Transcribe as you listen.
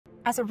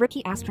As a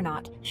rookie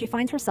astronaut, she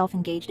finds herself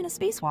engaged in a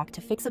spacewalk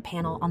to fix a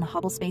panel on the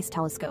Hubble Space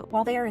Telescope.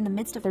 While they are in the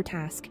midst of their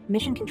task,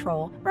 Mission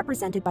Control,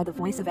 represented by the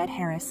voice of Ed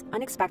Harris,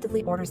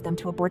 unexpectedly orders them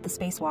to abort the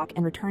spacewalk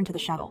and return to the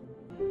shuttle.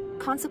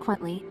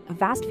 Consequently, a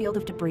vast field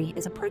of debris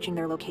is approaching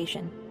their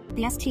location.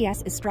 The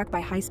STS is struck by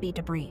high-speed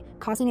debris,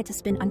 causing it to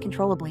spin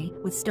uncontrollably,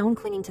 with Stone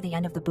clinging to the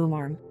end of the boom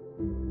arm.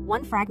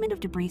 One fragment of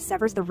debris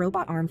severs the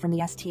robot arm from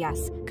the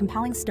STS,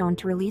 compelling Stone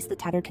to release the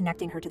tether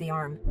connecting her to the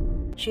arm.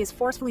 She is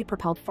forcefully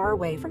propelled far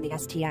away from the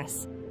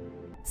STS.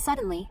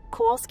 Suddenly,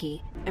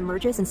 Kowalski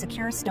emerges and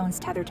secures Stone's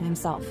tether to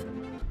himself.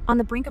 On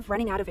the brink of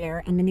running out of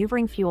air and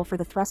maneuvering fuel for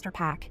the thruster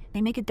pack,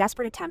 they make a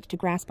desperate attempt to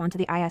grasp onto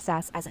the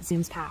ISS as it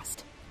zooms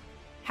past.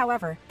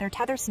 However, their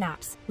tether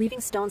snaps,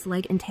 leaving Stone's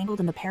leg entangled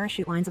in the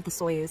parachute lines of the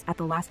Soyuz at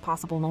the last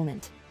possible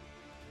moment.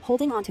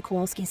 Holding onto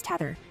Kowalski's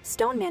tether,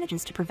 Stone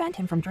manages to prevent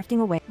him from drifting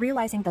away.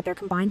 Realizing that their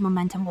combined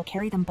momentum will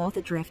carry them both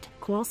adrift,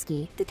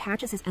 Kowalski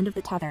detaches his end of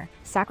the tether,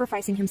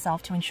 sacrificing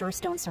himself to ensure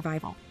Stone's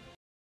survival.